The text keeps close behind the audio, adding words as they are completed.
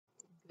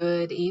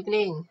Good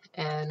evening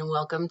and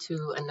welcome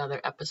to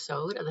another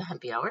episode of the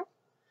Hemp Hour.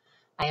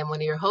 I am one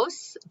of your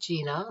hosts,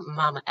 Gina,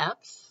 Mama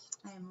Epps,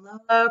 I am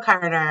Lolo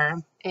Carter.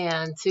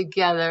 and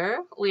together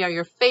we are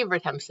your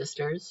favorite Hemp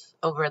Sisters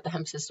over at the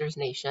Hemp Sisters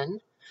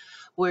Nation,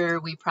 where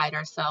we pride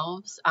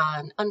ourselves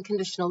on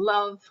unconditional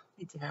love,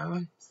 We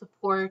do.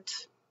 support,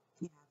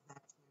 Yeah, that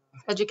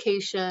too.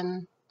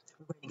 education,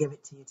 We're going to give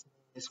it to you today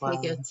as well.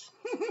 take it,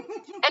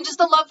 and just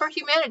the love for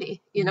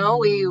humanity.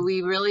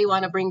 We really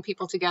want to bring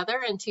people together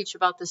and teach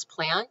about this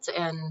plant.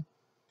 And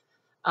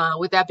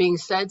with that being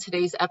said,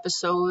 today's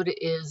episode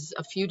is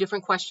a few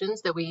different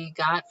questions that we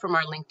got from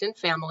our LinkedIn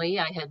family.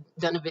 I had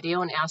done a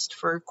video and asked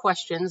for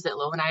questions that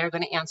Lo and I are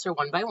going to answer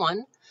one by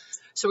one.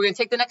 So we're going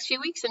to take the next few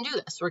weeks and do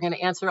this. We're going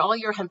to answer all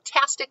your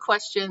hemptastic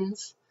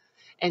questions.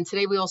 And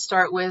today we will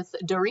start with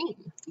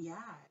Doreen. Yeah,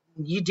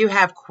 you do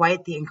have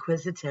quite the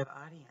inquisitive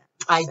audience.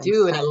 I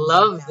do, and I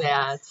love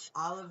that.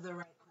 All of the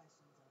right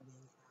questions are being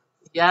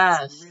asked.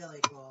 Yes. It's really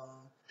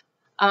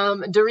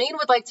cool. Doreen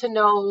would like to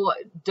know,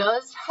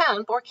 does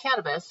hemp or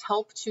cannabis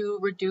help to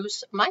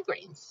reduce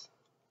migraines?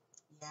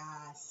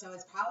 Yeah, so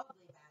it's probably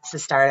best to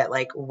start at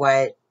like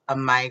what a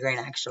migraine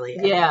actually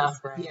is. Yeah,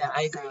 right? yeah,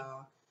 I agree.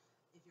 So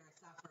if you're a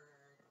sufferer,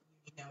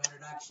 you need no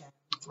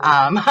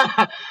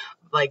introduction.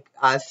 Like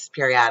us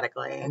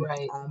periodically.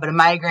 Right. But a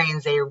migraine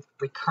is a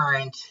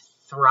recurrent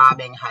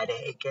throbbing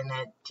headache, and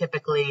it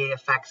typically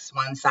affects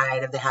one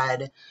side of the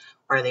head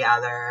or the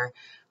other.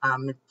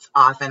 It's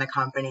often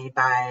accompanied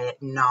by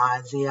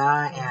nausea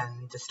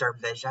and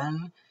disturbed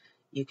vision.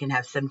 You can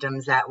have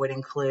symptoms that would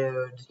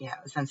include,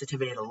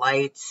 sensitivity to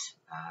light,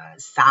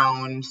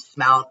 sound,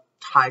 smell,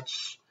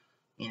 touch,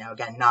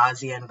 again,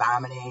 nausea and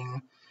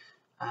vomiting,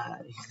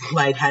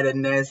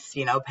 lightheadedness,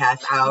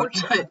 pass out.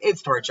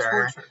 It's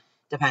torture.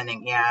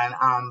 Depending,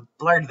 yeah.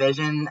 Blurred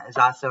vision is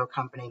also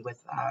accompanied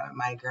with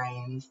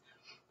migraines.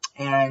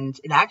 And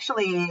it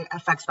actually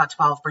affects about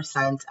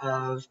 12%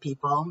 of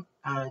people.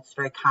 It's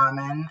very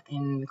common,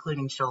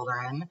 including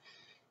children.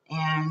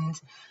 And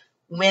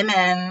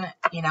women,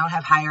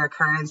 have higher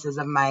occurrences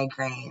of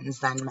migraines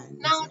than men.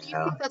 Now, do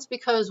you think that's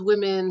because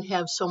women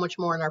have so much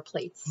more on our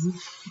plates?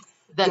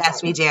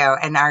 Yes, we do.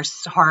 And our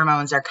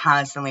hormones are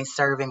constantly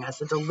serving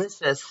us a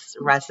delicious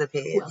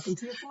recipes. Welcome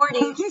to your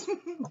 40s.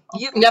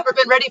 You've never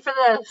been ready for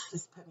this.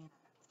 Just put me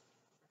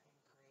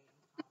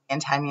in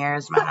 10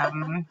 years,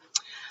 Mom.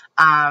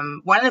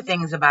 One of the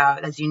things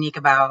that's unique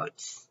about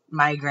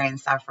migraine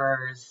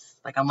sufferers,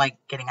 like unlike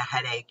getting a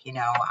headache,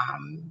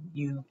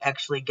 you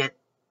actually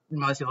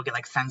most people get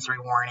like sensory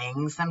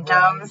warning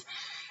symptoms, right.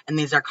 And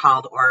these are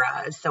called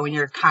auras. So when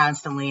you're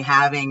constantly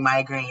having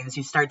migraines,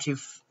 you start to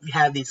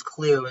have these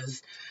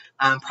clues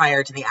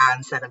prior to the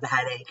onset of the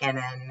headache. And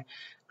then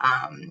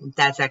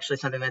that's actually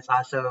something that's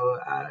also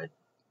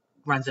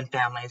runs in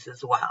families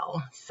as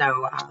well.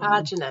 So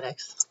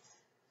genetics.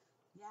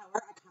 Yeah,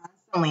 we're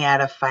constantly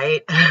at a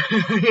fight,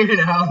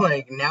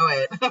 know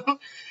it.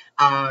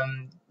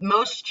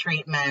 Most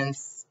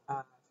treatments for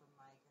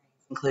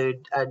migraines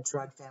include a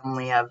drug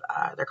family of,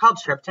 they're called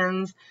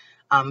triptans.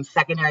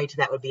 Secondary to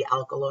that would be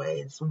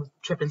alkaloids.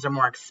 Triptans are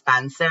more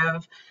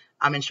expensive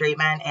in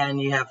treatment, and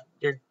you have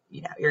your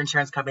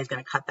insurance company is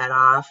going to cut that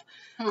off.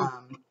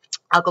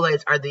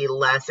 Alkaloids are the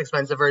less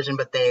expensive version,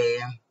 but they,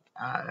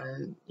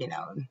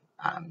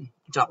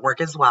 don't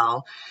work as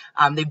well.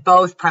 They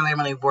both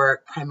primarily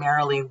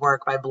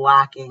work by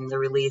blocking the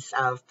release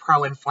of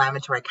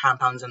pro-inflammatory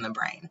compounds in the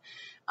brain.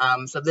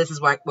 So this is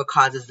what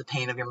causes the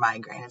pain of your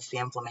migraine. It's the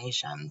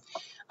inflammation.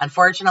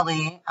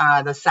 Unfortunately,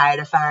 the side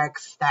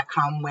effects that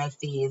come with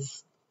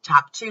these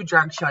top two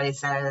drug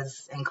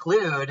choices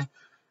include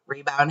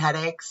rebound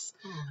headaches,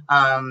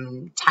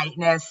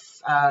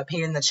 tightness,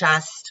 pain in the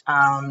chest,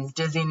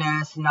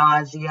 dizziness,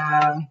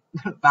 nausea,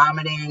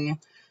 vomiting,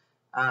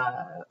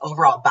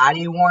 overall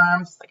body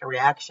warmth, like a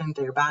reaction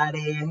through your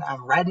body,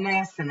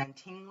 redness, and then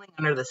tingling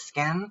under the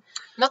skin.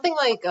 Nothing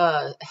like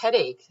a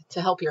headache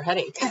to help your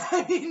headache.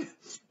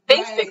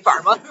 Thanks, right. Big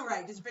Pharma.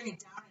 Right, just bring it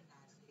down a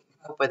notch so you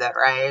can cope with it,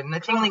 right? And the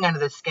tingling under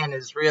the skin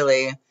is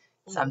really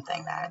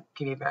something that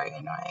can be very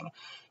annoying.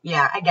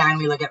 Yeah, again,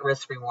 we look at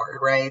risk reward,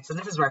 right? So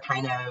this is where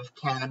kind of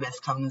cannabis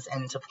comes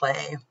into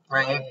play,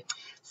 right?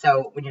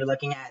 So when you're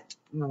looking at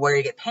where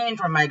you get pain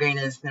from migraine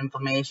is the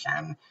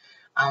inflammation.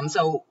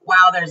 So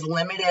while there's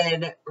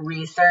limited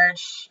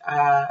research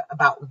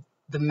about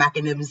the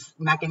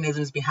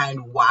mechanisms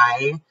behind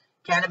why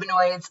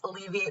cannabinoids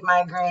alleviate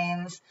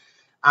migraines,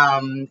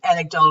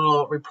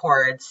 anecdotal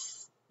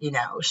reports,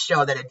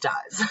 show that it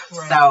does.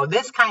 Right. So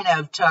this kind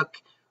of took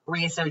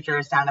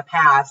researchers down a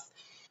path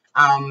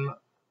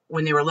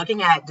when they were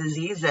looking at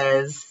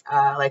diseases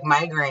like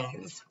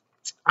migraines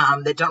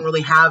that don't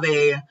really have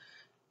a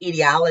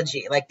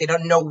etiology, like they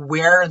don't know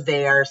where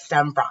they are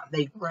stem from.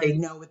 They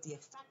know what the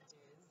effect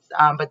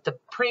is, but the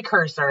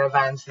precursor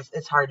events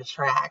it's hard to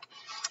track.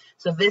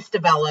 So this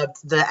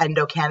developed the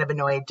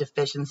endocannabinoid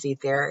deficiency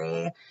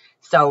theory.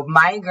 So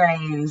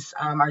migraines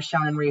are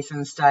shown in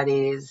recent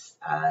studies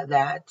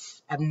that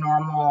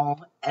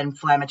abnormal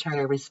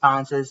inflammatory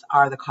responses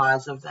are the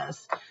cause of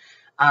this.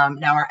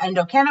 Now, our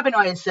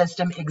endocannabinoid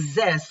system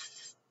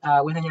exists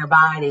within your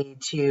body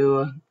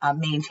to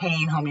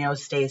maintain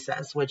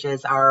homeostasis, which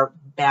is our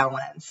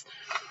balance.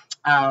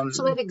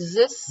 So it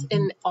exists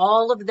in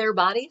all of their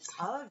bodies?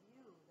 All of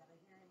you that are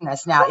hearing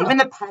this now, even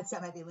the pets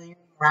that might be lingering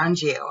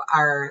around you,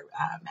 are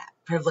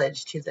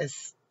privileged to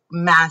this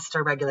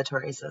master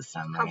regulatory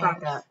system. How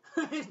about that?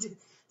 The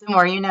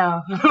more you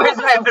know. Where's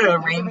my little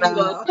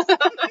rainbow?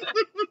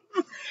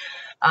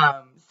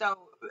 So,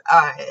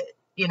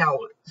 you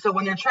know, so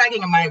when they're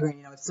tracking a migraine,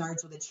 you know, it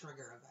starts with a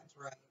trigger event,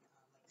 right?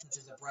 Such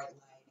as a bright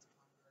light,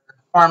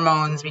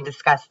 hormones, we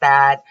discussed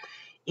that.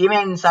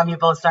 Even some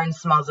people, certain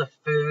smells of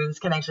foods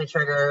can actually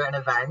trigger an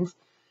event.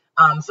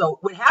 So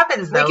what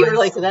happens though we can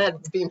relate to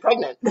that being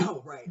pregnant.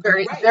 No, right.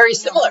 Very, right. very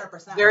similar.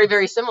 100%. Very,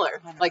 very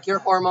similar. 100%. Like your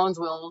hormones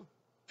will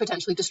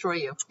potentially destroy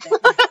you.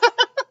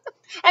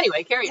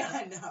 Anyway, carry on.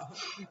 I know.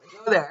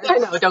 Go there. I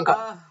know, don't go. So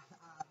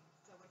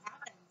what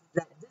happens is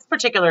that this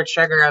particular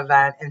trigger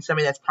event in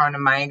somebody that's prone to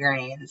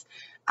migraines,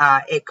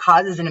 it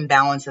causes an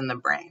imbalance in the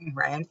brain,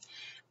 right?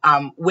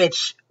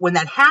 Which, when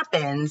that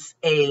happens,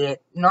 a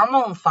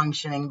normal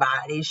functioning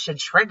body should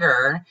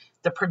trigger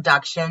the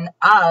production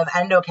of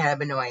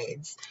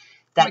endocannabinoids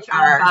that which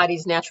our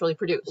bodies naturally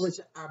produce. Which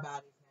our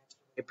bodies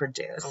naturally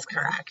produce, okay.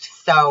 Correct.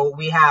 So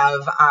we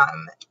have,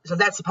 so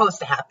that's supposed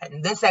to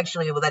happen. This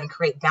actually will then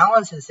create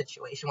balance in the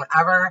situation.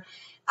 Whenever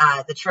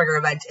the trigger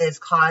event is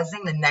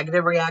causing the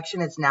negative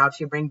reaction, it's now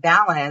to bring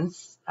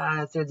balance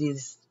through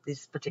these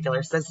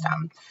particular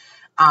systems.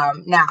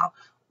 Now,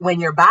 when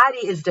your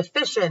body is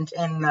deficient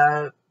in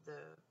the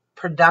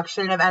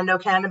production of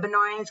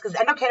endocannabinoids, because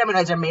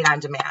endocannabinoids are made on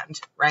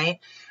demand, right?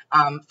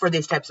 For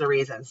these types of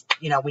reasons.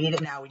 You know, we need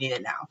it now, we need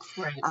it now.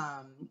 Right.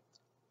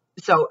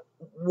 So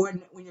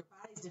when your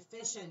body's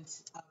deficient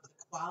of the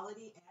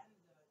quality and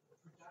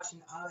the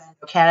production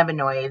of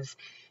endocannabinoids,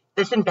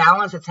 this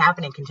imbalance that's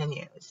happening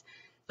continues.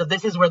 So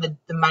this is where the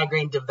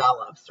migraine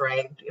develops,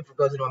 right? If it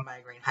goes into a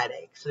migraine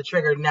headache. So the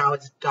trigger now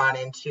has gone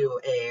into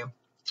a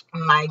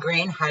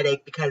migraine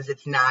headache because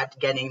it's not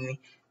getting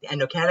the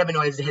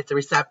endocannabinoids to hit the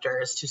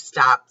receptors to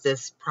stop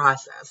this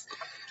process.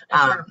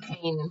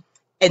 Pain.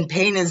 And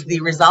pain is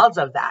the result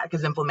of that,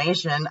 because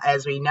inflammation,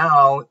 as we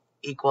know,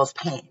 equals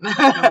pain.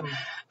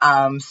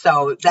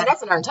 So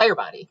that's in our entire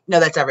body. No,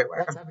 that's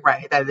everywhere. That's everywhere.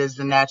 Right. That is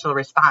the natural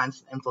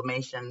response,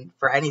 inflammation,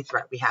 for any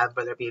threat we have,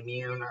 whether it be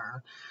immune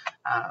or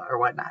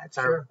whatnot. It's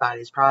our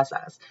body's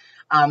process.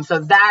 So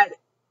that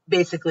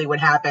basically what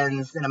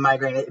happens in a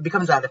migraine, it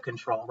becomes out of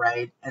control,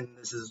 right? And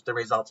this is the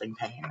resulting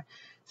pain.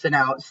 So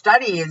now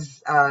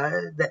studies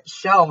that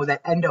show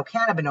that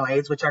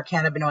endocannabinoids, which are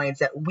cannabinoids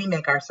that we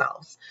make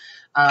ourselves,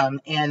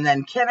 and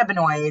then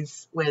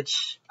cannabinoids,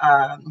 which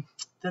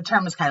the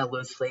term is kind of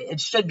loosely, it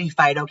should be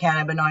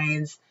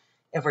phytocannabinoids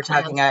if we're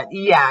talking when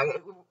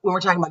we're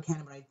talking about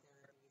cannabinoid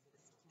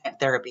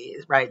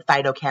therapies, right?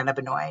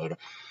 Phytocannabinoid.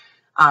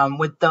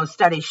 What those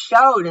studies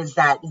showed is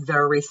that the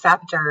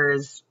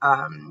receptors,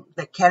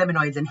 that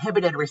cannabinoids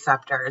inhibited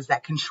receptors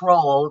that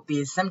control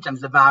these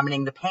symptoms, the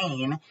vomiting, the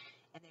pain,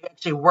 and they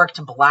actually work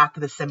to block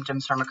the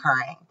symptoms from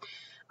occurring.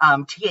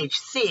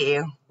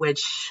 THC,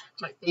 which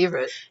my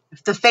favorite,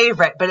 it's the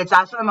favorite, but it's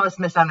also the most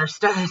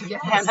misunderstood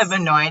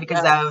cannabinoid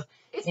because of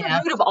it's the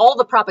root of all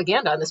the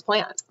propaganda on this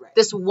plant. Right.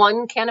 This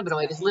one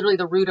cannabinoid is literally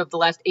the root of the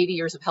last 80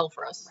 years of hell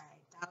for us. Right.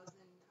 Thousands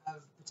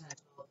of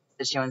potential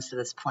constituents to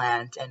this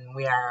plant, and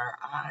we are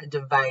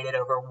divided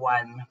over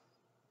one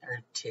or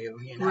two,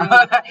 you know,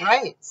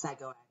 right,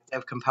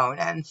 psychoactive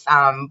components,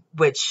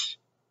 which,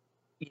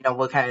 you know,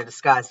 we'll kind of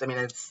discuss. I mean,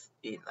 it's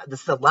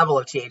the level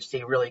of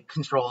THC really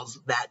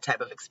controls that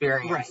type of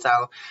experience. Right.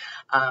 So,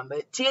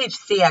 but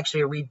THC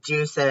actually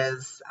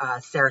reduces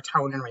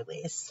serotonin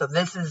release. So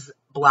this is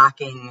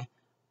blocking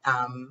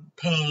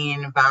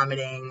pain,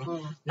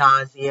 vomiting,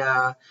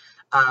 nausea,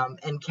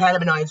 and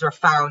cannabinoids were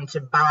found to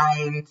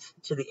bind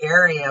to the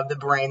area of the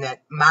brain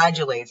that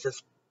modulates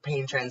this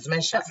pain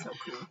transmission. That's so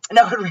cool.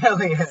 No, it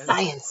really is.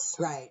 Science.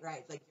 Right.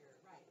 Like you're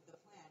right. The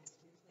plant is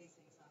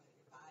replacing something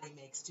your body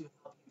makes to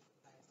help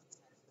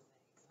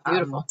you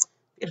Beautiful.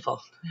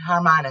 Beautiful.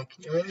 Harmonic.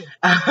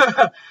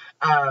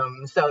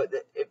 So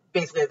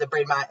basically the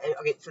brain,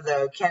 so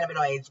the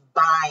cannabinoids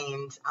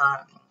bind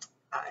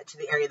to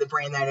the area of the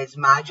brain that is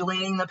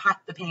modulating the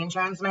pain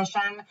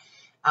transmission.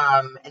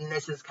 And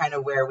this is kind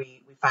of where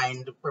we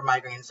find where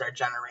migraines are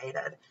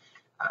generated.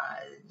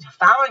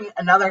 Following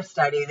another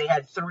study, they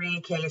had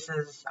 3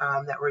 cases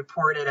that were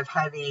reported of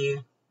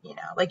heavy, you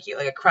know, like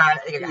a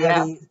chronic,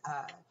 heavy user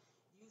of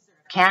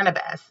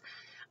cannabis,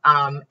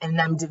 and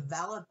them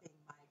developing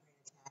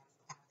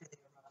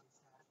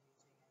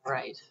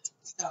right.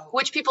 So,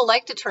 which people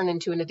like to turn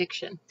into an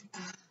addiction.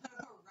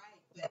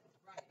 Right.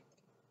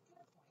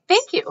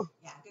 Thank you.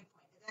 Yeah, good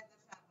point. That's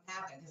not what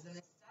happened. Because in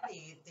this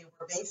study, they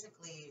were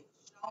basically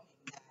showing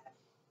that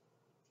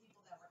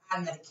people that were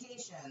on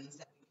medications,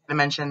 that I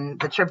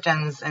mentioned the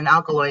triptans and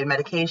alkaloid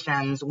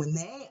medications, when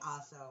they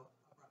also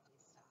abruptly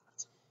stopped,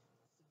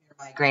 severe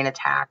migraine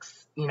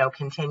attacks, you know,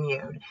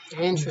 continued.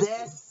 Interesting.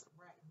 This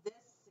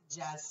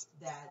suggests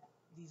that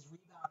these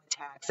rebound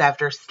attacks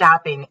after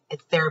stopping a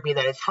therapy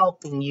that is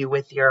helping you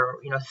with your,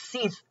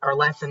 cease or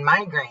lessen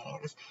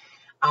migraines,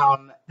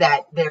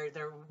 that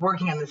they're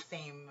working on the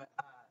same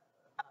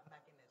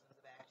mechanisms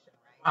of action,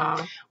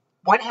 right?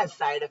 One has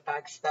side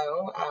effects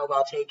though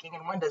while taking,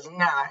 and one does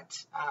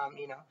not.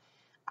 They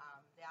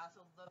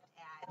also looked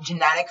at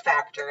genetic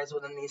factors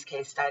within these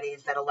case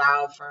studies that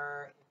allow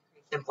for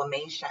increased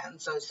inflammation.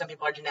 So some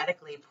people are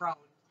genetically prone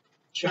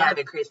to have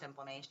increased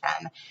inflammation,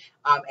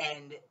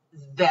 and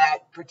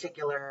that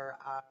particular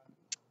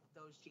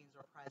those genes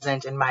were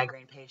present in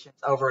migraine patients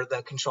over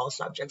the control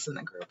subjects in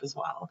the group as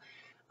well.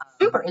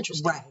 Super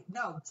interesting. Right.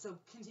 No. So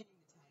continuing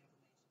to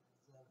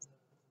tie inflammation,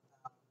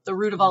 the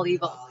root of all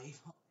evil.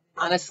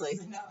 Honestly.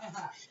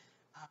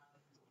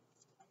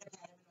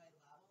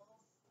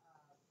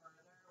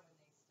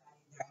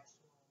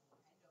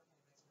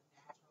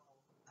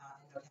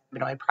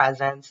 Cannabinoid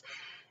presence,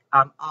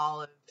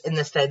 all of, in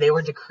the study, they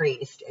were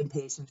decreased in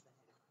patients.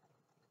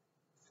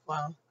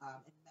 Wow.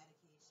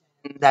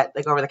 That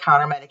like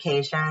over-the-counter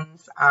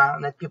medications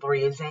that people were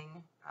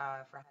using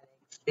for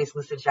headaches,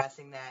 basically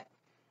suggesting that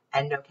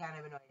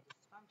endocannabinoid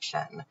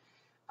dysfunction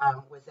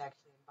was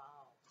actually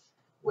involved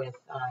with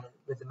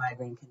the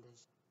migraine condition.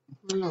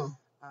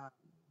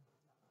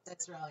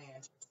 That's really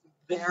interesting.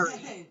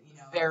 Very,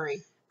 very. We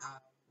did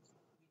talk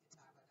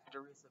about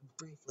Dr. Russo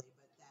briefly,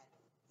 but that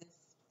this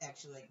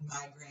actually, like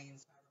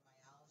migraines,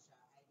 fibromyalgia,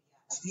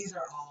 IBS, these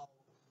are all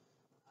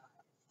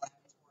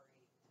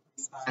inflammatory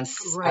response,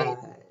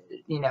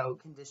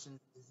 conditions,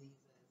 diseases.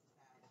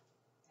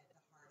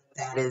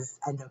 That at the heart of that is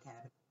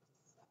endocannabinoid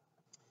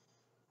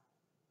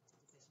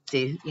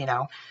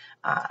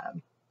deficiency.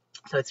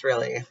 So it's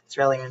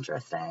really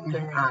interesting.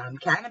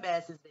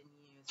 Cannabis has been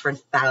used for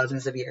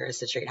thousands of years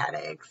to treat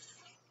headaches.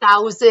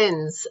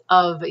 Thousands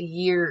of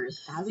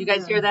years. Did you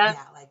guys hear that?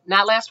 Yeah,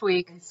 not last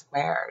week.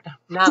 Squared.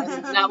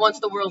 Not once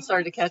the world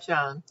started to catch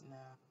on. No.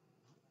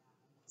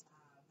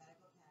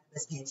 Medical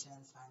cannabis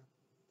patients find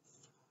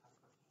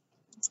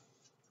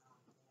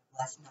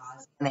less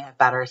nausea and they have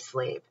better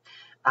sleep.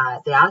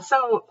 They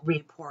also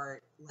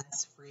report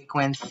less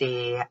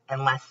frequency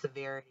and less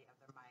severity of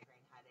their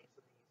migraine headaches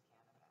when they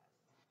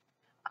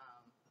use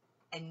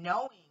cannabis. And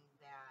knowing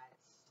that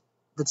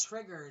the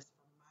triggers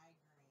for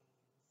migraines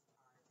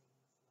are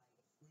things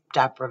like sleep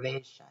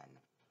deprivation,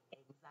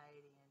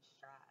 anxiety, and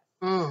stress.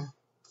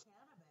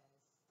 Cannabis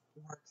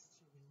works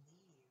to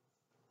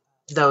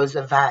relieve those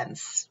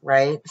events,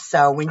 right?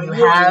 So when you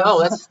have...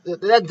 Oh,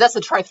 that's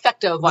a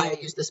trifecta of why I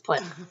use this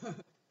plant. So if you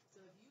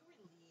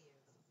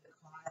relieve the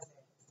causes,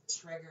 the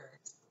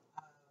triggers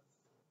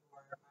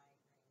of your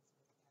migraines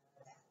with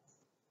cannabis,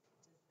 what does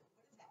that mean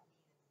in the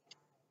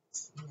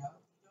eyes? You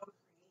don't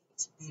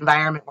create the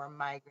environment where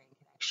migraine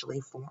can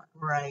actually form.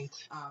 Right.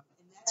 And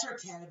that's where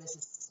cannabis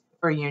is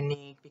super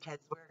unique because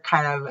we're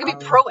kind of... You can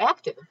be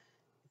proactive.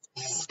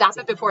 Stop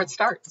it before it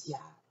starts. Yeah,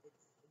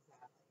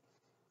 exactly.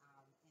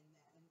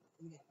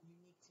 And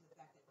unique to the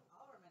fact that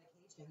all our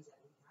medications that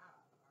we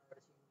have are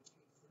to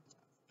treat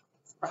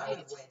symptoms, Right.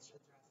 Which address the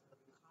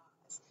root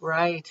cause.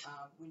 Right.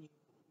 When you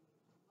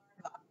learn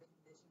about the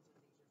conditions that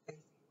you're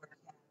facing, where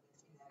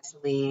cannabis can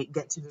actually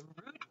get to the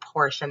root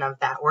portion of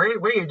that,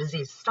 where your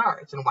disease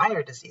starts and why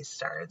your disease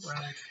starts.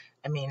 Right.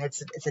 I mean,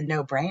 it's a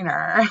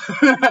no-brainer.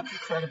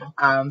 Incredible.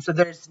 So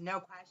there's no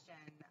question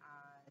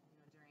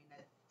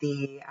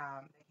during the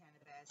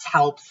cannabis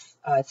helps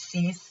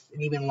cease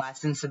and even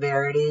lessen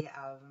severity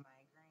of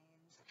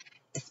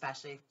migraines,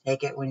 especially if you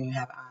take it when you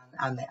have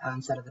on the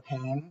onset of the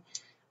pain.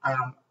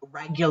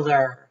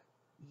 Regular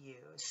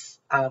use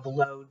of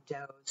low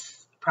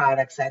dose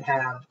products that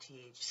have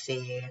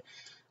THC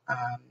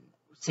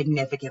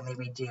significantly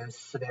reduce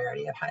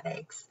severity of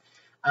headaches.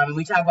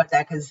 We talk about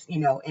that because,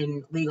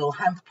 in legal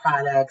hemp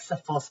products, a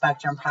full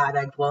spectrum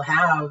product will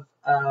have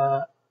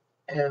a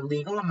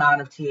legal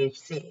amount of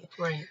THC.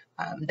 Right.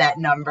 That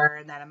number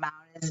and that amount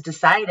is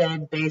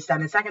decided based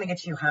on, it's not going to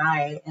get you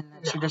high in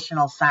the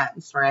traditional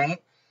sense,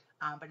 right?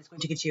 But it's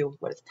going to get you,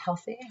 what is it,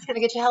 healthy? It's going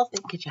to get you healthy.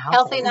 Get you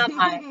healthy. Healthy, not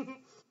high.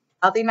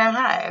 Healthy, not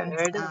high.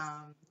 There it is.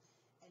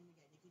 And you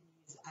can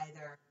use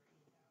either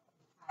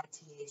high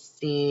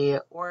THC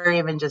or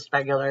even just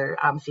regular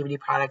CBD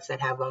products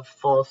that have a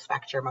full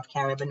spectrum of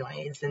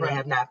cannabinoids and they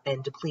have not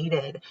been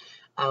depleted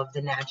of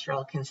the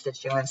natural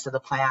constituents of the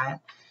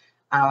plant.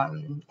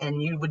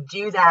 And you would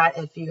do that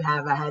if you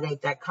have a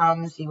headache that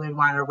comes, you would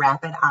want a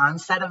rapid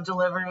onset of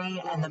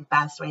delivery. And the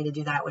best way to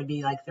do that would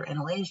be like through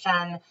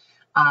inhalation.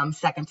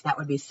 Second to that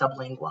would be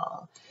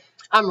sublingual.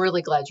 I'm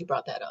really glad you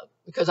brought that up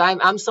because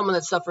I'm someone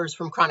that suffers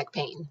from chronic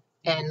pain.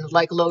 And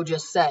like Lo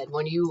just said,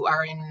 when you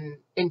are in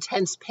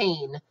intense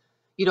pain,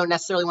 you don't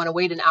necessarily want to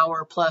wait an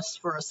hour plus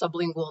for a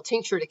sublingual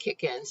tincture to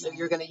kick in. So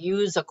you're going to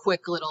use a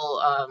quick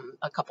little,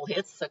 a couple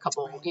hits,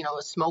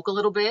 smoke a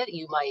little bit.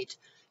 You might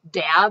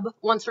dab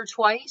once or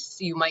twice.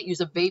 You might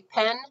use a vape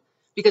pen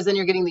because then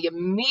you're getting the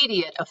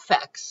immediate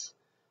effects.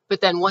 But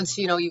then once,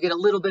 you get a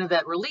little bit of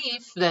that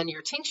relief, then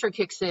your tincture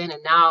kicks in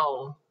and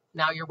now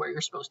you're where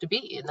you're supposed to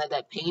be. And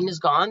that pain is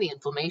gone, the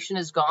inflammation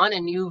is gone,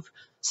 and you've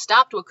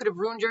stopped what could have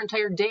ruined your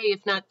entire day,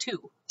 if not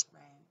two.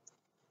 Right.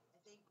 I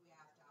think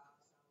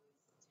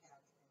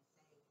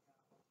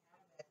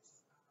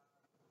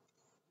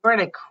we're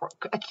at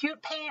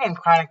acute pain and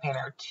chronic pain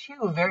are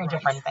two very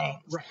different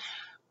things. Right.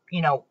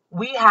 You know,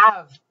 we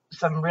have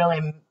some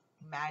really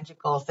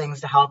magical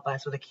things to help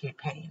us with acute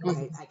pain, right?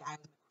 Mhm. Like I'm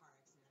in a car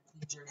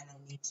accident, you're gonna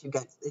need to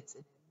get it's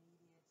an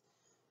immediate,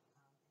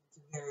 it's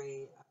a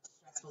very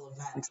stressful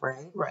event,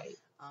 right? Right.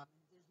 There's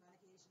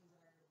medications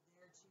that are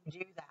there to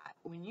do that.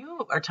 When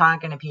you are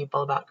talking to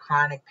people about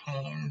chronic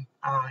pain,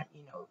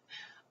 you know,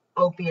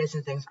 opiates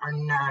and things are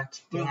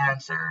not the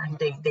answer.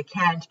 They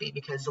can't be,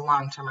 because the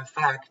long term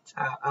effect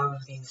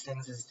of these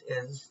things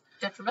is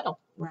Detrimental.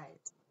 right.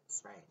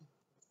 That's right.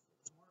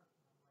 It's more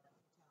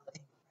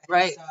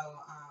Right. So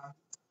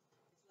it's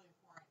really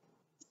important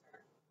to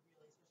start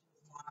really,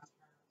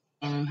 especially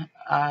with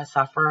long-term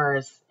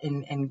sufferers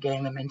in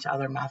getting them into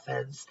other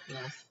methods.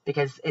 Yes.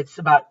 Because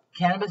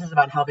cannabis is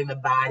about helping the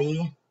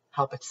body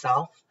help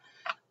itself.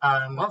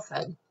 Well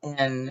said.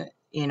 And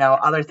you know,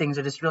 other things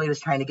are just really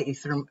just trying to get you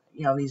through,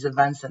 you know, these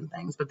events and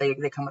things, but they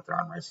come with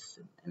their own risks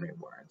and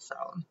rewards. So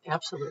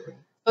Absolutely.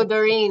 So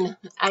Doreen,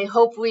 I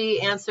hope we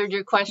answered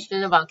your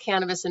question about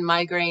cannabis and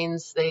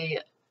migraines. They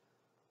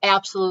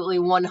absolutely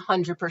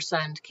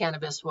 100%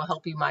 cannabis will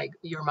help you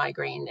your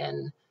migraine,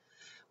 and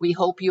we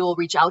hope you'll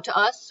reach out to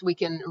us. We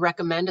can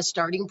recommend a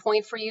starting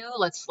point for you.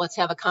 Let's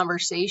have a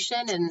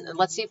conversation, and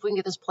let's see if we can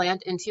get this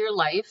plant into your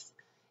life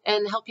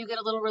and help you get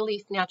a little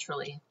relief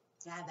naturally.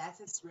 Yeah, that's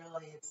its number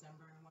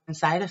one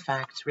side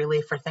effect,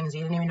 really, for things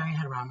you didn't even know you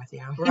had wrong with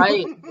you.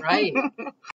 Right, right.